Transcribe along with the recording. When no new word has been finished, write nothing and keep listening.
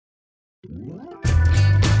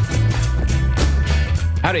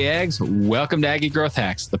Howdy, Ags. Welcome to Aggie Growth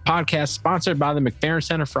Hacks, the podcast sponsored by the McFerrin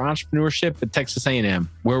Center for Entrepreneurship at Texas A&M,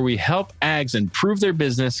 where we help Ags improve their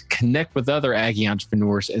business, connect with other Aggie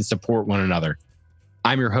entrepreneurs, and support one another.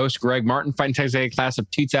 I'm your host, Greg Martin, Fighting Texas Aggie class of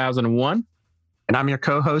 2001. And I'm your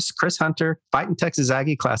co-host, Chris Hunter, Fighting Texas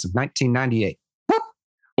Aggie class of 1998.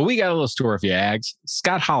 Well, we got a little story for you, Ags.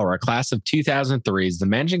 Scott Holler, a class of 2003, is the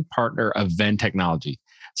managing partner of Venn Technology.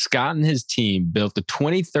 Scott and his team built the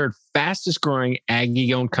 23rd fastest growing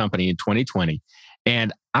Aggie-owned company in 2020.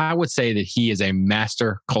 And I would say that he is a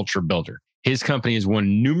master culture builder. His company has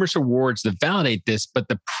won numerous awards that validate this, but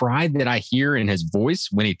the pride that I hear in his voice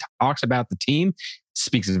when he talks about the team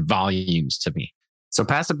speaks volumes to me. So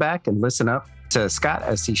pass it back and listen up to Scott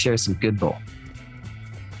as he shares some good bull.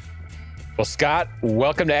 Well, Scott,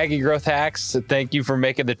 welcome to Aggie Growth Hacks. Thank you for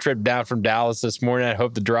making the trip down from Dallas this morning. I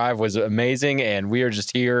hope the drive was amazing, and we are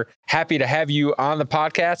just here happy to have you on the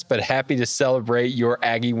podcast, but happy to celebrate your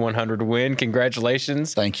Aggie 100 win.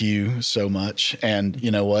 Congratulations. Thank you so much. And you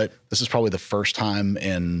know what? This is probably the first time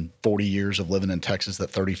in 40 years of living in Texas that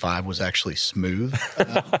 35 was actually smooth.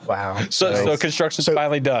 Wow. So construction's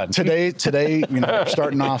finally done. Today, you know,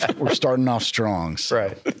 we're starting off strong. So.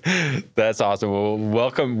 Right. That's awesome. Well,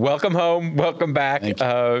 welcome home. Welcome back.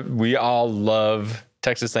 We all love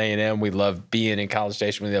Texas A&M. We love being in College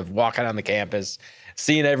Station. We love walking on the campus,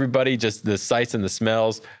 seeing everybody, just the sights and the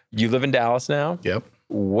smells. You live in Dallas now? Yep.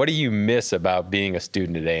 What do you miss about being a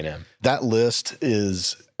student at A&M? That list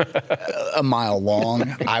is a mile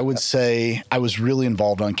long. I would say I was really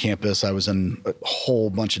involved on campus. I was in a whole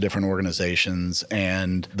bunch of different organizations,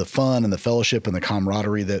 and the fun and the fellowship and the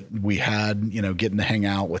camaraderie that we had, you know, getting to hang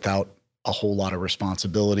out without a whole lot of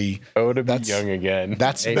responsibility. Oh, to be young again.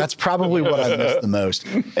 That's probably what I miss the most.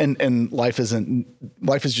 And life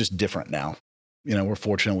is just different now. You know, we're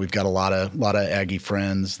fortunate. We've got a lot of Aggie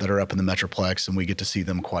friends that are up in the Metroplex, and we get to see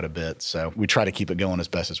them quite a bit. So we try to keep it going as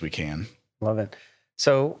best as we can. Love it.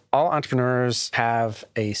 So all entrepreneurs have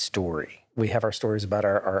a story. We have our stories about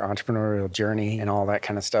our entrepreneurial journey and all that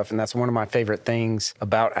kind of stuff. And that's one of my favorite things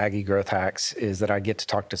about Aggie Growth Hacks is that I get to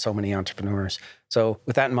talk to so many entrepreneurs. So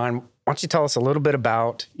with that in mind, why don't you tell us a little bit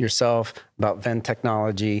about yourself, about Venn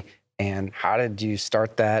Technology, and how did you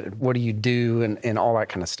start that? What do you do and all that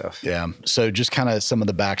kind of stuff? Yeah. So just kind of some of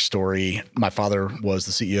the backstory. My father was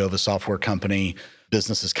the CEO of a software company.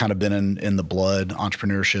 Business has kind of been in the blood.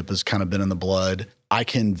 Entrepreneurship has kind of been in the blood. I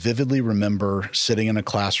can vividly remember sitting in a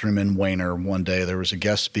classroom in Wayner one day. There was a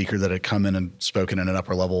guest speaker that had come in and spoken in an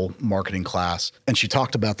upper level marketing class. And she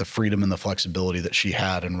talked about the freedom and the flexibility that she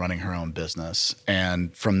had in running her own business.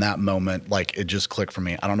 And from that moment, like it just clicked for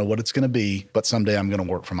me. I don't know what it's going to be, but someday I'm going to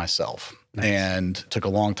work for myself. Nice. And took a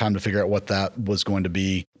long time to figure out what that was going to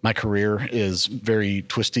be. My career is very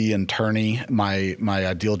twisty and turny. My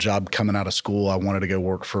ideal job coming out of school, I wanted to go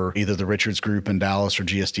work for either the Richards Group in Dallas or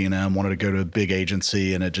GSD&M. Wanted to go to a big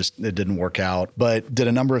agency, and it didn't work out. But did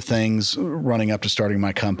a number of things running up to starting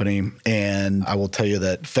my company. And I will tell you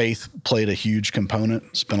that faith played a huge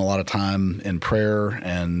component. Spent a lot of time in prayer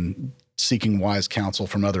and seeking wise counsel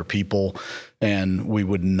from other people. And we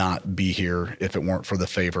would not be here if it weren't for the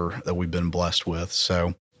favor that we've been blessed with.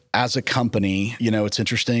 So as a company, you know, it's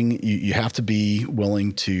interesting. You have to be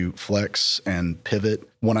willing to flex and pivot.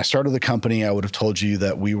 When I started the company, I would have told you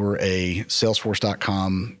that we were a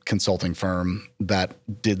Salesforce.com consulting firm that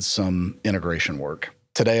did some integration work.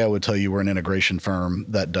 Today, I would tell you we're an integration firm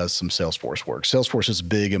that does some Salesforce work. Salesforce is a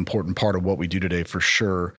big, important part of what we do today for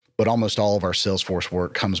sure. But almost all of our Salesforce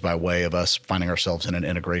work comes by way of us finding ourselves in an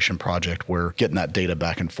integration project where getting that data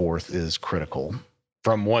back and forth is critical.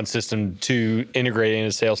 From one system to integrating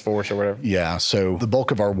into Salesforce or whatever? Yeah. So the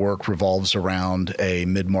bulk of our work revolves around a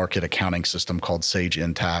mid-market accounting system called Sage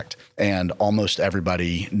Intacct. And almost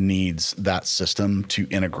everybody needs that system to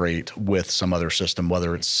integrate with some other system,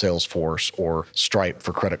 whether it's Salesforce or Stripe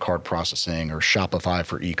for credit card processing or Shopify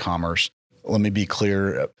for e-commerce. Let me be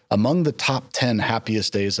clear. Among the top 10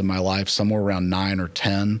 happiest days of my life, somewhere around 9 or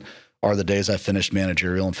 10 are the days I finished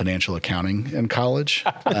managerial and financial accounting in college.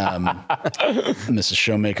 Mrs.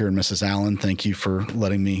 Showmaker and Mrs. Allen, thank you for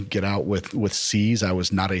letting me get out with C's. I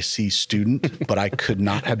was not a C student, but I could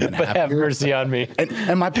not have been happier. Have mercy on me.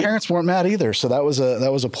 And my parents weren't mad either, so that was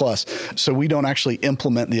a plus. So we don't actually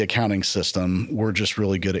implement the accounting system. We're just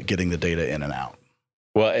really good at getting the data in and out.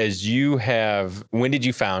 Well, when did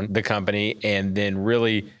you found the company? And then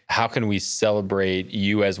really, how can we celebrate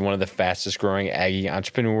you as one of the fastest growing Aggie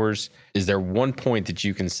entrepreneurs? Is there one point that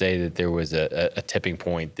you can say that there was a tipping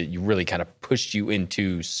point that you really kind of pushed you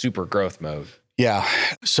into super growth mode? Yeah.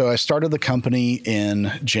 So I started the company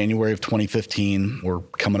in January of 2015. We're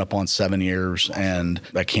coming up on 7 years, and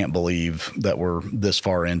I can't believe that we're this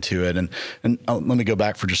far into it. And let me go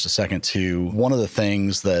back for just a second to one of the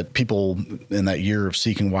things that people in that year of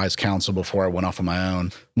seeking wise counsel before I went off on my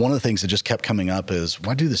own, one of the things that just kept coming up is,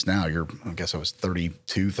 why do this now? I guess I was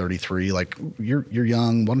 32, 33. Like, you're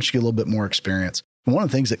young. Why don't you get a little bit more experience? And one of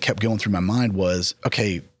the things that kept going through my mind was,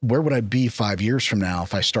 okay, where would I be 5 years from now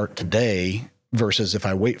if I start today versus if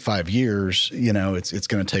I wait 5 years? It's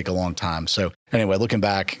going to take a long time. So anyway, looking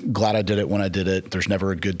back, glad I did it when I did it. There's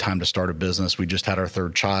never a good time to start a business. We just had our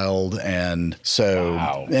third child. And so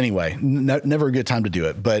Anyway, never a good time to do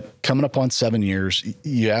it. But coming up on 7 years,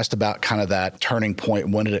 you asked about kind of that turning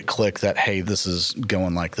point. When did it click that, hey, this is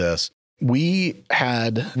going like this? We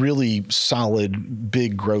had really solid,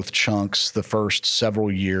 big growth chunks the first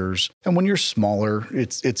several years. And when you're smaller,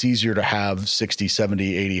 it's easier to have 60,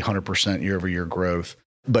 70, 80, 100% year over year growth.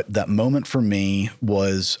 But that moment for me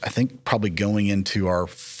was, I think, probably going into our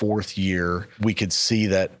fourth year, we could see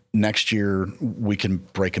that next year we can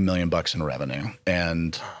break $1 million in revenue.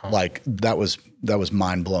 And like, that was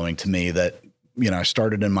mind blowing to me that, I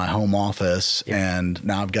started in my home office and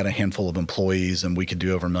now I've got a handful of employees and we could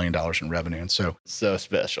do over $1 million in revenue. And so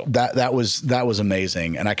special. That was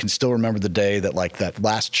amazing. And I can still remember the day that like that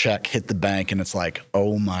last check hit the bank and it's like,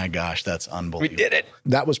 oh my gosh, that's unbelievable. We did it.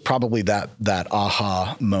 That was probably that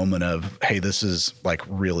aha moment of, hey, this is like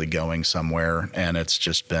really going somewhere. And it's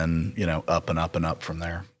just been, up and up and up from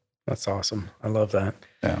there. That's awesome. I love that.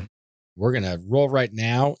 Yeah. We're going to roll right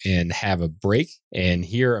now and have a break and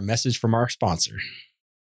hear a message from our sponsor.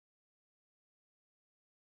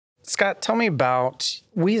 Scott, tell me about,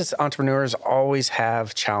 we as entrepreneurs always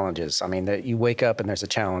have challenges. I mean, that you wake up and there's a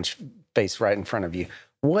challenge faced right in front of you.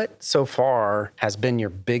 What so far has been your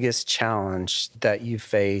biggest challenge that you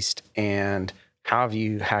faced, and how have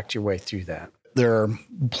you hacked your way through that? There are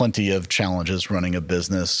plenty of challenges running a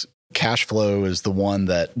business. Cash flow is the one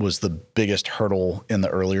that was the biggest hurdle in the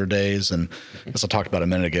earlier days. And as I talked about a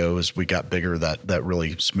minute ago, as we got bigger, that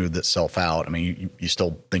really smoothed itself out. I mean, you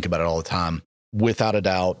still think about it all the time. Without a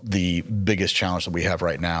doubt, the biggest challenge that we have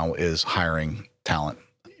right now is hiring talent.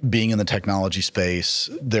 Being in the technology space,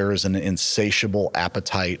 there is an insatiable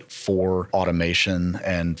appetite for automation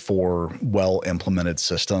and for well-implemented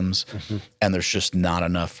systems. Mm-hmm. And there's just not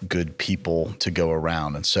enough good people to go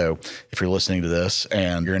around. And so if you're listening to this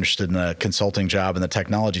and you're interested in a consulting job in the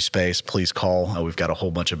technology space, please call. We've got a whole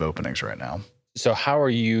bunch of openings right now. So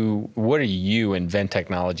what are you and Vent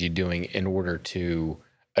Technology doing in order to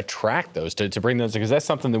attract those, to bring those? Because that's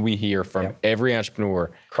something that we hear from every entrepreneur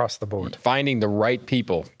across the board. Finding the right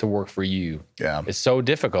people to work for you is so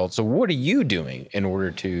difficult. So what are you doing in order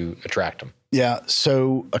to attract them? Yeah.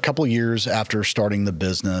 So a couple of years after starting the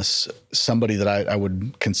business, somebody that I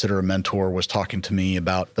would consider a mentor was talking to me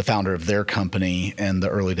about the founder of their company and the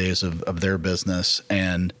early days of their business.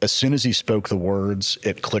 And as soon as he spoke the words,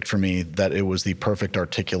 it clicked for me that it was the perfect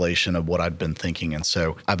articulation of what I'd been thinking. And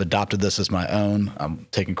so I've adopted this as my own. I'm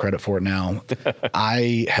taking credit for it now.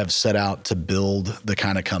 I have set out to build the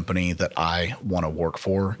kind of company that I want to work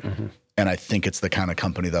for. Mm-hmm. And I think it's the kind of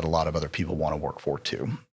company that a lot of other people want to work for too.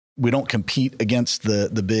 We don't compete against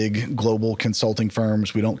the big global consulting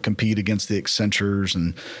firms. We don't compete against the Accentures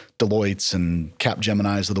and Deloittes and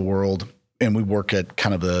Capgeminis of the world. And we work at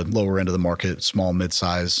kind of the lower end of the market, small,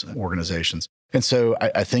 mid-size organizations. And so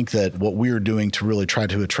I think that what we are doing to really try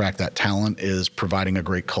to attract that talent is providing a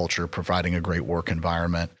great culture, providing a great work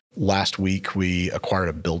environment. Last week, we acquired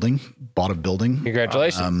bought a building.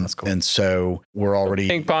 Congratulations. That's cool. And so we're already...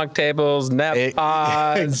 Ping pong tables, net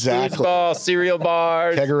pods, exactly. foosball, cereal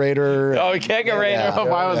bars. Kegerator. Oh, kegerator. Yeah,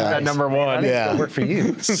 why wasn't that number one? Yeah. Work for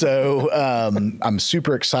you. So I'm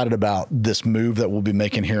super excited about this move that we'll be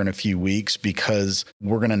making here in a few weeks, because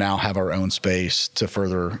we're going to now have our own space to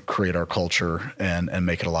further create our culture and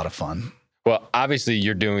make it a lot of fun. Well, obviously,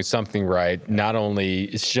 you're doing something right. Not only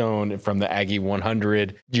is shown from the Aggie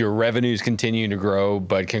 100, your revenues continue to grow,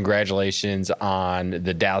 but congratulations on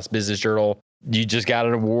the Dallas Business Journal. You just got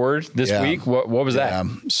an award this week. What was that?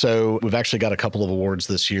 So we've actually got a couple of awards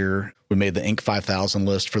this year. We made the Inc. 5000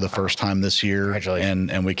 list for the first time this year.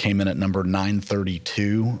 Congratulations. And we came in at number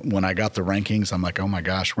 932. When I got the rankings, I'm like, oh my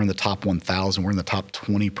gosh, we're in the top 1,000. We're in the top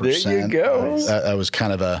 20%. There you go. That was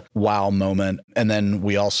kind of a wow moment. And then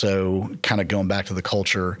we also, kind of going back to the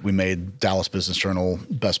culture, we made Dallas Business Journal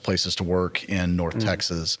best places to work in North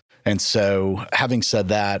Texas. And so having said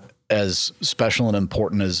that, as special and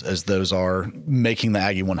important as those are, making the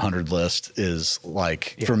Aggie 100 list is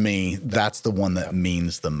like, for me, that's the one that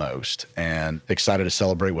means the most. And excited to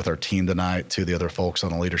celebrate with our team tonight. Two of the other folks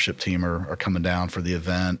on the leadership team are coming down for the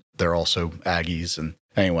event. They're also Aggies. And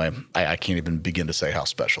anyway, I can't even begin to say how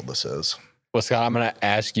special this is. Well, Scott, I'm going to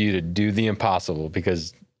ask you to do the impossible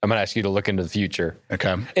because I'm going to ask you to look into the future.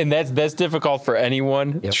 Okay. And that's difficult for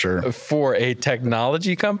anyone. Yep. Sure. For a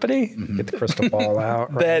technology company, Get the crystal ball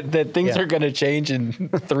out. Right? that things are going to change in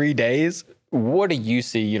 3 days. What do you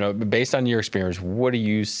see, based on your experience, what do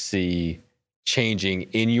you see changing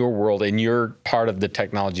in your world, in your part of the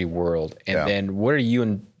technology world? And then what are you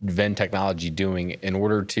and Venn Technology doing in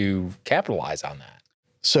order to capitalize on that?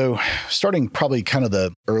 So starting probably kind of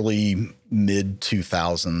the early mid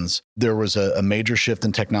 2000s, there was a major shift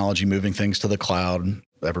in technology, moving things to the cloud.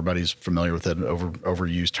 Everybody's familiar with it,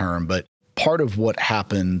 overused term. But part of what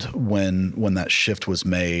happened when that shift was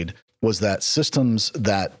made was that systems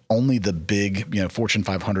that only the big, Fortune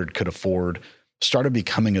 500 could afford started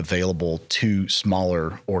becoming available to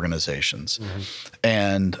smaller organizations.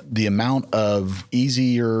 And the amount of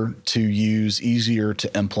easier to use, easier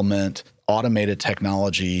to implement automated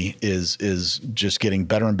technology is just getting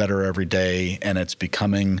better and better every day, and it's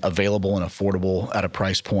becoming available and affordable at a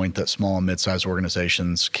price point that small and mid-sized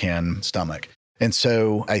organizations can stomach. And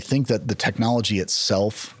so I think that the technology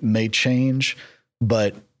itself may change,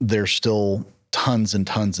 but there's still tons and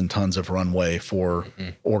tons and tons of runway for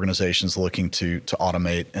organizations looking to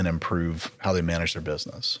automate and improve how they manage their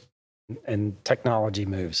business. And technology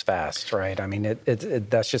moves fast, right? I mean,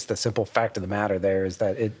 that's just the simple fact of the matter there is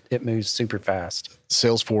that it moves super fast.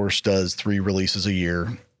 Salesforce does 3 releases a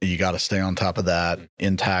year. You got to stay on top of that.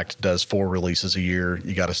 Intacct does 4 releases a year.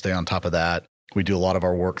 You got to stay on top of that. We do a lot of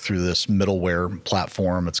our work through this middleware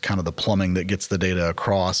platform. It's kind of the plumbing that gets the data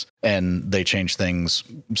across, and they change things,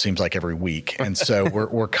 seems like every week. And so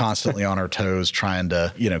we're constantly on our toes trying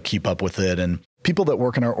to, keep up with it. And people that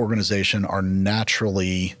work in our organization are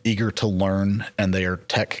naturally eager to learn, and they are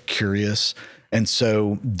tech curious. And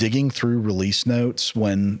so digging through release notes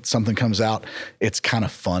when something comes out, it's kind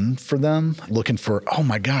of fun for them, looking for, oh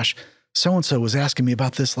my gosh, so-and-so was asking me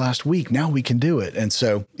about this last week. Now we can do it. And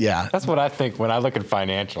so, yeah. That's what I think when I look at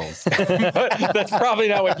financials. That's probably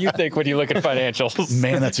not what you think when you look at financials.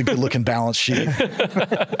 Man, that's a good looking balance sheet.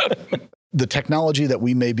 The technology that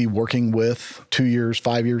we may be working with 2 years,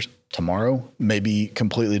 5 years, tomorrow may be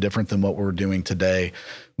completely different than what we're doing today.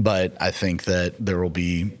 But I think that there will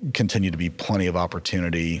continue to be plenty of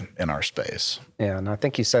opportunity in our space. Yeah, and I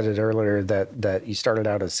think you said it earlier that you started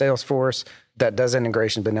out as Salesforce that does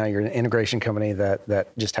integration, but now you're an integration company that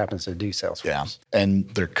just happens to do Salesforce. Yeah, and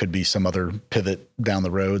there could be some other pivot down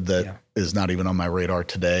the road that is not even on my radar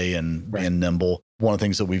today, and being nimble. One of the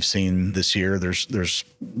things that we've seen this year, there's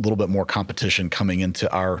a little bit more competition coming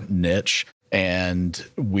into our niche. And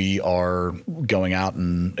we are going out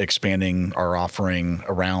and expanding our offering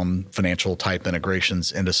around financial type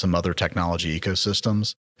integrations into some other technology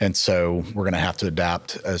ecosystems. And so we're going to have to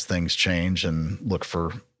adapt as things change and look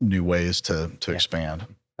for new ways to expand.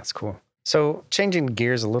 That's cool. So changing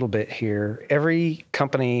gears a little bit here, every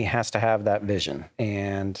company has to have that vision.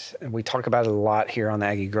 And we talk about it a lot here on the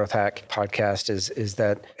Aggie Growth Hack podcast is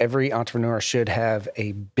that every entrepreneur should have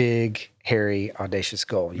a big, hairy, audacious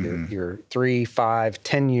goal, your 3, 5,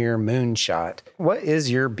 10-year moonshot. What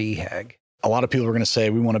is your BHAG? A lot of people are going to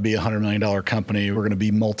say, we want to be a $100 million company. We're going to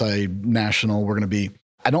be multinational. We're going to be...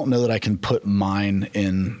 I don't know that I can put mine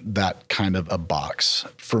in that kind of a box.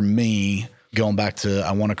 For me, going back to,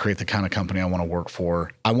 I want to create the kind of company I want to work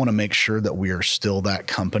for. I want to make sure that we are still that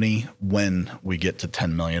company when we get to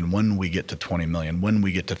 10 million, when we get to 20 million, when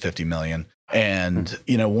we get to 50 million. And,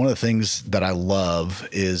 one of the things that I love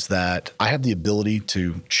is that I have the ability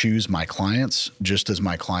to choose my clients just as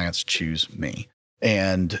my clients choose me.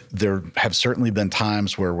 And there have certainly been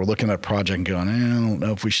times where we're looking at a project and going, I don't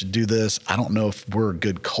know if we should do this. I don't know if we're a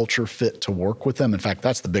good culture fit to work with them. In fact,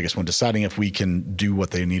 that's the biggest one, deciding if we can do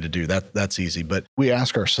what they need to do. That's easy. But we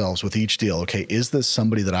ask ourselves with each deal, okay, is this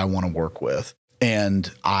somebody that I want to work with?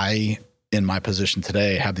 And I, in my position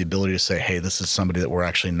today, have the ability to say, hey, this is somebody that we're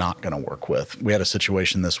actually not going to work with. We had a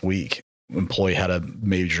situation this week. Employee had a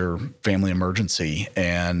major family emergency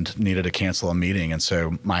and needed to cancel a meeting. And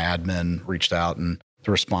so my admin reached out, and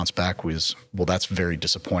the response back was, well, that's very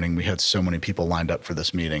disappointing. We had so many people lined up for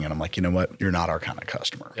this meeting. And I'm like, you know what? You're not our kind of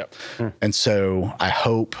customer. Yep. And so I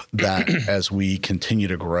hope that as we continue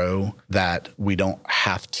to grow, that we don't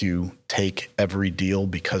have to take every deal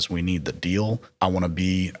because we need the deal. I want to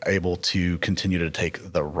be able to continue to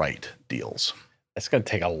take the right deals. It's going to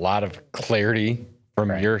take a lot of clarity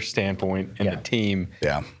from your standpoint and the team.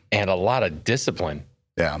 Yeah. And a lot of discipline.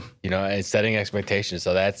 Yeah. And setting expectations.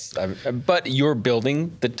 So that's, but you're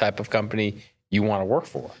building the type of company you want to work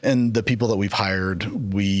for. And the people that we've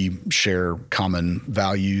hired, we share common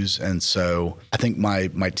values. And so I think my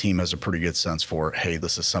team has a pretty good sense for, hey,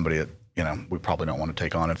 this is somebody that, we probably don't want to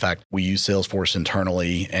take on. In fact, we use Salesforce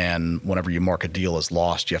internally, and whenever you mark a deal as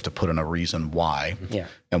lost, you have to put in a reason why. Yeah.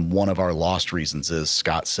 And one of our lost reasons is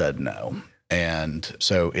Scott said no. And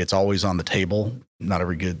so it's always on the table. Not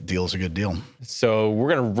every good deal is a good deal. So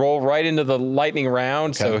we're going to roll right into the lightning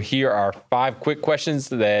round. Okay. So here are 5 quick questions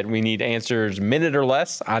that we need answers minute or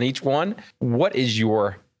less on each one. What is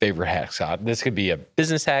your favorite hack, Scott? This could be a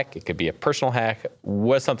business hack. It could be a personal hack.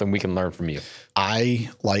 What's something we can learn from you? I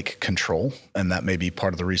like control, and that may be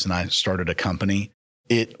part of the reason I started a company.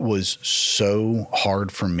 It was so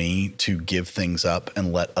hard for me to give things up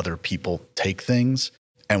and let other people take things.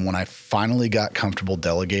 And when I finally got comfortable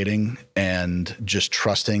delegating and just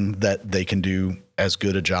trusting that they can do as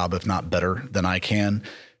good a job, if not better, than I can,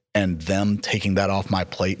 and them taking that off my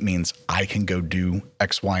plate means I can go do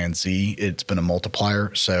X, Y, and Z, it's been a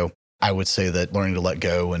multiplier. So I would say that learning to let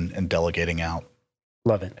go and delegating out.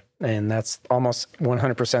 Love it. And that's almost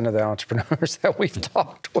 100% of the entrepreneurs that we've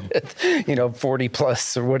talked with, 40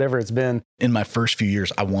 plus or whatever it's been. In my first few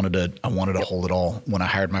years, I wanted to hold it all. When I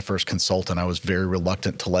hired my first consultant, I was very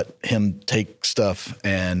reluctant to let him take stuff.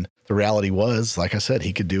 And the reality was, like I said,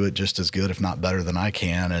 he could do it just as good, if not better than I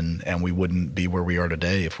can. And we wouldn't be where we are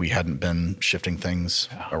today if we hadn't been shifting things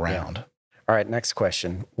around. Yeah. All right, next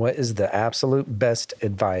question. What is the absolute best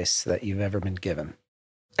advice that you've ever been given?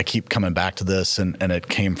 I keep coming back to this, and it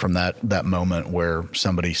came from that moment where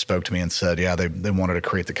somebody spoke to me and said, yeah, they wanted to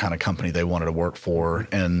create the kind of company they wanted to work for.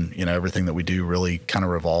 And, everything that we do really kind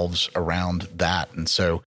of revolves around that. And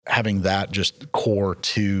so having that just core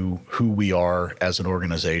to who we are as an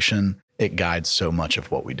organization, it guides so much of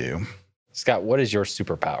what we do. Scott, what is your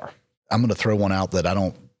superpower? I'm going to throw one out that I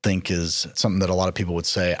don't think is something that a lot of people would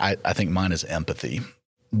say. I think mine is empathy.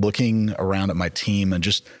 Looking around at my team and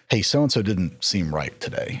just, hey, so-and-so didn't seem right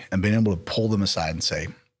today, and being able to pull them aside and say,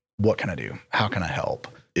 what can I do? How can I help?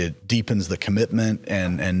 It deepens the commitment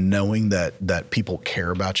and knowing that people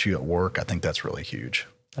care about you at work. I think that's really huge.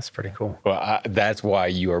 That's pretty cool. Well, that's why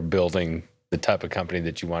you are building the type of company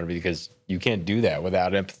that you want to be, because you can't do that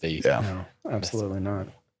without empathy. Yeah. No, absolutely not.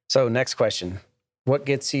 So next question. What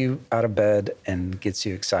gets you out of bed and gets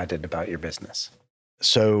you excited about your business?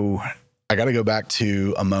 So I got to go back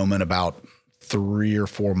to a moment about 3 or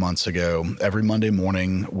 4 months ago. Every Monday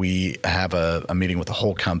morning, we have a meeting with the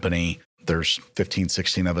whole company. There's 15,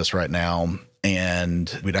 16 of us right now.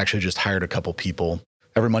 And we'd actually just hired a couple people.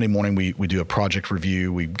 Every Monday morning, we do a project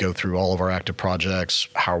review. We go through all of our active projects.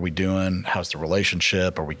 How are we doing? How's the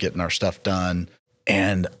relationship? Are we getting our stuff done?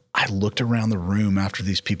 And I looked around the room after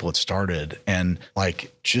these people had started, and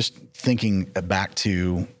just thinking back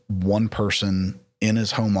to one person in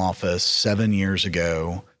his home office 7 years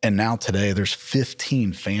ago. And now today there's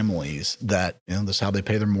 15 families that, this is how they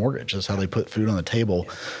pay their mortgage. This is how they put food on the table.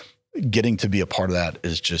 Getting to be a part of that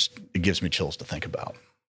is just, it gives me chills to think about.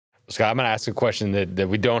 Scott, I'm going to ask a question that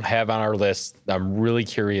we don't have on our list. I'm really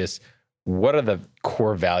curious. What are the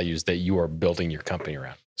core values that you are building your company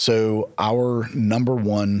around? So our number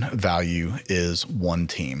one value is one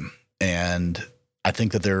team. And I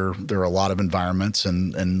think that there are a lot of environments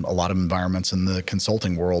and a lot of environments in the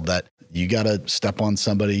consulting world that you got to step on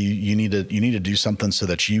somebody. You need to do something so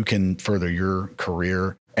that you can further your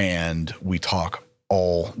career. And we talk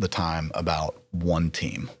all the time about one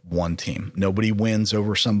team. Nobody wins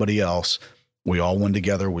over somebody else. We all win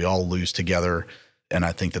together. We all lose together. And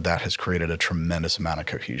I think that has created a tremendous amount of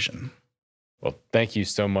cohesion. Well, thank you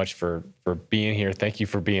so much for being here. Thank you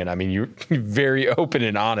for being, you're very open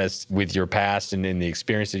and honest with your past and in the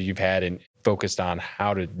experience that you've had, and focused on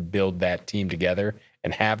how to build that team together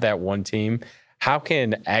and have that one team. How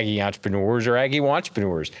can Aggie entrepreneurs or Aggie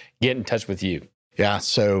entrepreneurs get in touch with you? Yeah.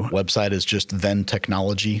 So website is just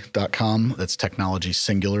ventechnology.com. That's technology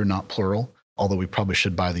singular, not plural. Although we probably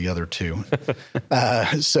should buy the other two.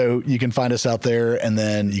 So you can find us out there, and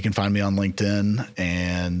then you can find me on LinkedIn.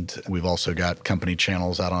 And we've also got company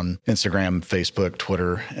channels out on Instagram, Facebook,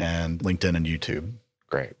 Twitter, and LinkedIn and YouTube.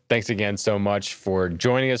 Great. Thanks again so much for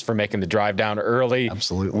joining us, for making the drive down early.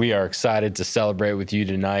 Absolutely. We are excited to celebrate with you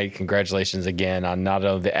tonight. Congratulations again on not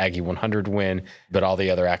only the Aggie 100 win, but all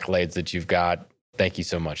the other accolades that you've got. Thank you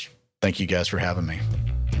so much. Thank you guys for having me.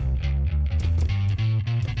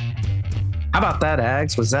 How about that,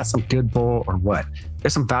 Ags? Was that some good bull or what?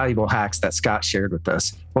 There's some valuable hacks that Scott shared with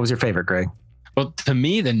us. What was your favorite, Greg? Well, to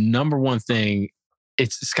me, the number one thing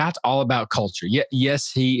Scott's all about culture.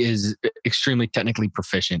 Yes, he is extremely technically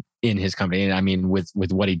proficient in his company. And I mean, with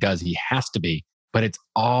what he does, he has to be, but it's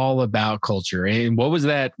all about culture. And what was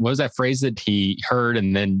that phrase that he heard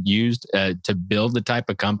and then used to build the type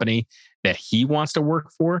of company that he wants to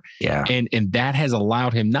work for? Yeah. And that has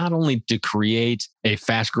allowed him not only to create a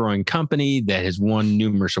fast growing company that has won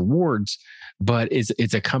numerous awards, but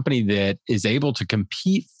it's a company that is able to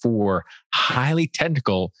compete for highly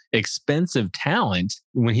technical, expensive talent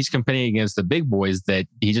when he's competing against the big boys that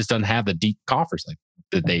he just doesn't have the deep coffers like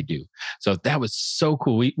that they do. So that was so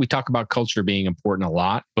cool. We talk about culture being important a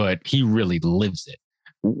lot, but he really lives it.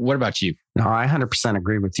 What about you? No, I 100%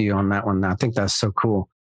 agree with you on that one. I think that's so cool.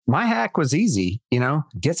 My hack was easy,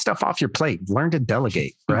 get stuff off your plate, learn to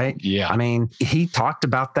delegate, right? Yeah. I mean, he talked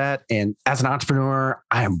about that. And as an entrepreneur,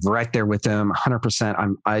 I am right there with him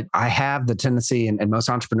 100%. I have the tendency, and most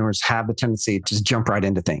entrepreneurs have the tendency to just jump right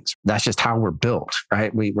into things. That's just how we're built,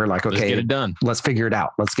 right? We're like, okay, let's get it done. Let's figure it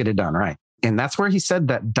out. Let's get it done, right? And that's where he said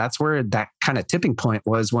that's where that kind of tipping point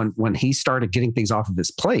was when he started getting things off of his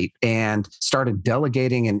plate and started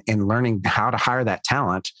delegating and learning how to hire that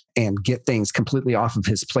talent and get things completely off of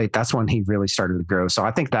his plate. That's when he really started to grow. So I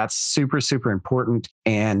think that's super, super important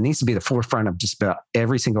and needs to be the forefront of just about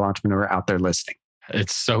every single entrepreneur out there listening.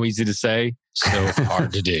 It's so easy to say, so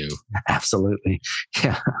hard to do. Absolutely.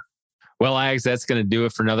 Yeah. Well, Ags, that's going to do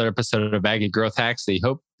it for another episode of Aggie Growth Hacks. We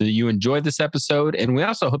hope that you enjoyed this episode, and we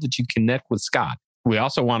also hope that you connect with Scott. We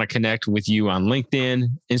also want to connect with you on LinkedIn,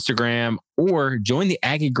 Instagram, or join the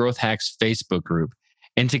Aggie Growth Hacks Facebook group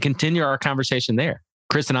and to continue our conversation there.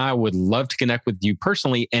 Chris and I would love to connect with you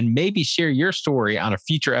personally and maybe share your story on a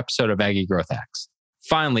future episode of Aggie Growth Hacks.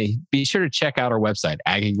 Finally, be sure to check out our website,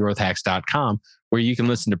 aggiegrowthhacks.com, where you can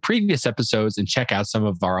listen to previous episodes and check out some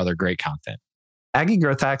of our other great content. Aggie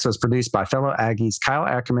Growth Hacks was produced by fellow Aggies Kyle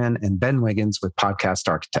Ackerman and Ben Wiggins with Podcast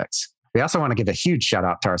Architects. We also want to give a huge shout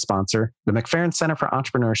out to our sponsor, the McFerrin Center for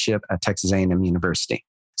Entrepreneurship at Texas A&M University.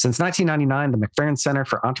 Since 1999, the McFerrin Center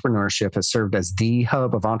for Entrepreneurship has served as the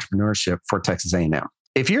hub of entrepreneurship for Texas A&M.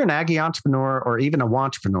 If you're an Aggie entrepreneur or even a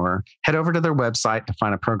wantrepreneur, head over to their website to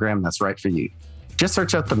find a program that's right for you. Just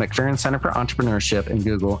search up the McFerrin Center for Entrepreneurship in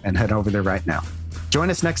Google and head over there right now. Join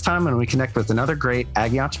us next time when we connect with another great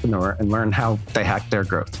Aggie entrepreneur and learn how they hack their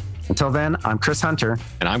growth. Until then, I'm Chris Hunter.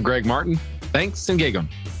 And I'm Greg Martin. Thanks and gig 'em.